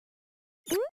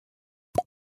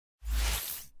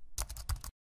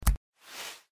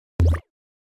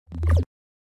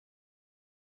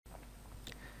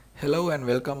Hello and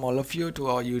welcome all of you to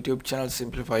our YouTube channel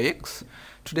Simplify X.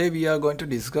 Today we are going to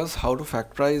discuss how to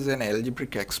factorize an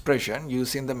algebraic expression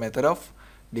using the method of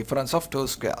difference of two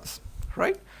squares.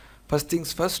 Right? First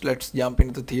things first, let's jump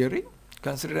into the theory.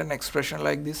 Consider an expression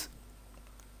like this: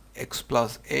 x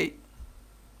plus a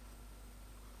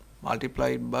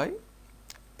multiplied by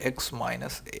x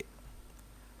minus a.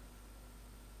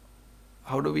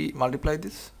 How do we multiply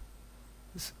this?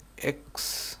 This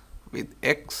x with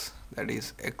x, that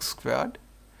is x squared,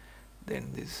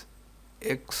 then this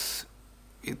x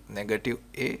with negative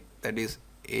a, that is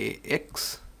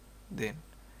ax, then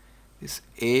this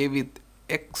a with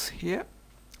x here,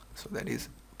 so that is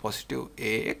positive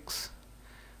ax,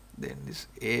 then this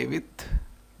a with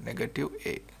negative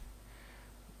a,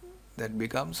 that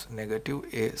becomes negative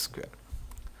a squared.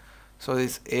 So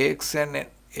this ax and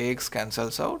ax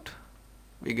cancels out,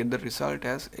 we get the result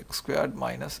as x squared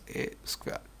minus a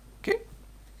squared. Okay,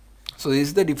 so this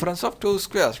is the difference of two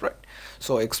squares, right?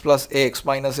 So x plus a, x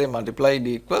minus a multiplied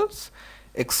equals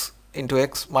x into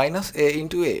x minus a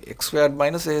into a, x squared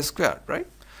minus a squared, right?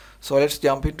 So let's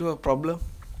jump into a problem.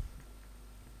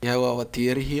 We have our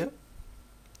theory here,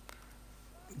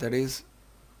 that is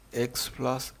x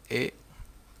plus a,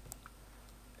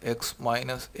 x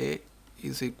minus a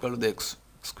is equal to the x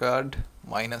squared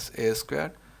minus a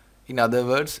squared. In other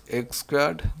words, x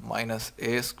squared minus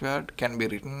a squared can be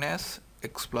written as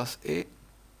x plus a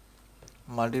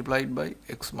multiplied by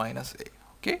x minus a.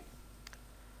 Okay,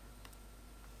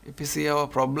 if you see our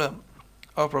problem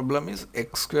is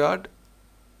x squared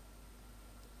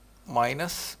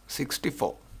minus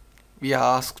 64. We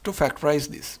are asked to factorize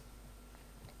this.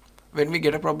 When we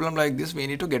get a problem like this, we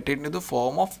need to get it into the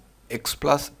form of x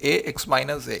plus a, x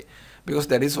minus a, because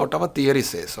that is what our theory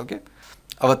says. Okay,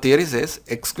 our theory says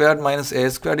x squared minus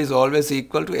a squared is always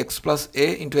equal to x plus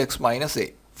a into x minus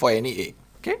a for any a.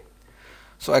 Okay,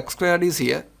 so x squared is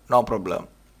here, no problem.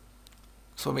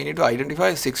 So we need to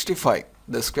identify 65,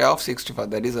 the square of 65,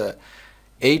 that is a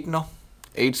 8. No,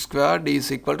 8 squared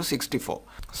is equal to 64.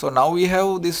 So now we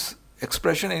have this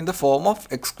expression in the form of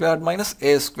x squared minus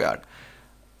a squared.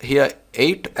 Here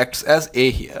 8 acts as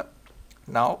a here.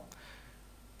 Now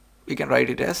we can write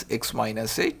it as x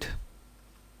minus 8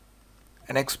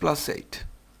 and x plus 8.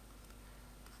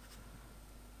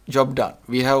 Job done.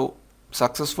 We have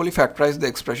successfully factorized the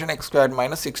expression x squared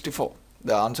minus 64.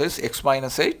 The answer is x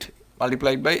minus 8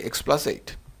 multiplied by x plus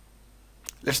 8.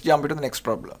 Let's jump into the next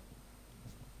problem.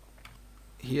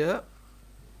 Here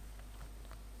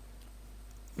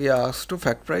we are asked to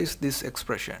factorize this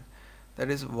expression, that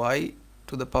is y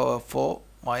to the power 4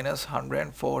 minus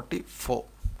 144.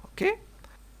 Okay,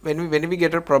 when we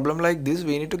get a problem like this,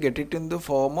 we need to get it in the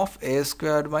form of a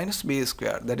squared minus b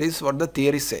squared. That is what the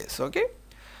theory says. Okay,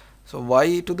 so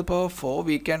y to the power 4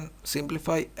 we can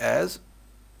simplify as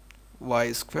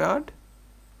y squared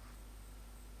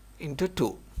into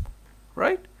 2,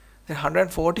 right? Then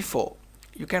 144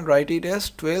 you can write it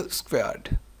as 12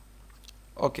 squared.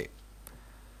 Okay,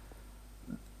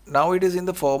 now it is in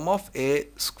the form of a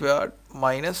squared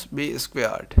minus b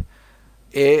squared.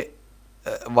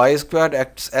 Y squared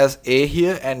acts as a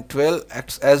here and 12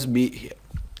 acts as b here.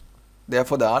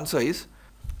 Therefore the answer is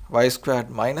y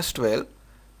squared minus 12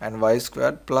 and y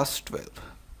squared plus 12.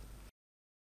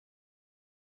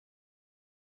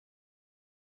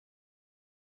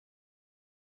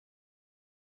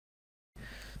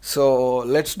 So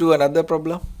let's do another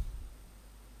problem.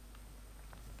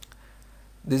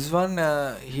 This one,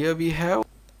 here we have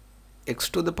x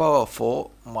to the power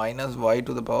 4 minus y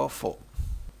to the power 4.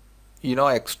 You know,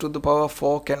 x to the power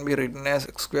 4 can be written as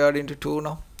x squared into 2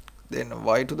 now. Then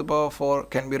y to the power 4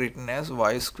 can be written as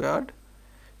y squared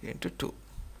into 2.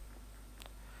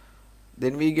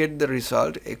 Then we get the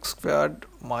result x squared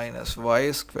minus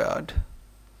y squared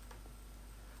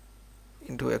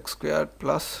into x squared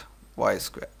plus y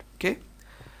squared. Okay,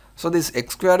 so this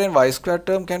x squared and y squared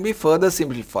term can be further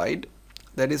simplified,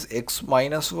 that is x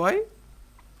minus y,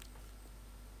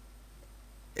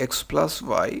 x plus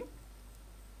y,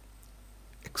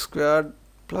 x squared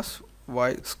plus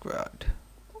y squared.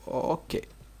 Okay,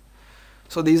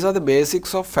 so these are the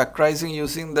basics of factorizing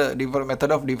using the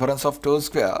method of difference of two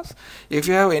squares. If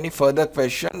you have any further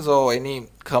questions or any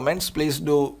comments, please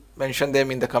do mention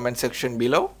them in the comment section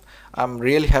below. I'm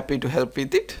really happy to help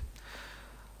with it.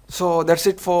 So that's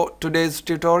it for today's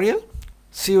tutorial.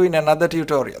 See you in another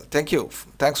tutorial. Thank you.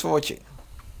 Thanks for watching.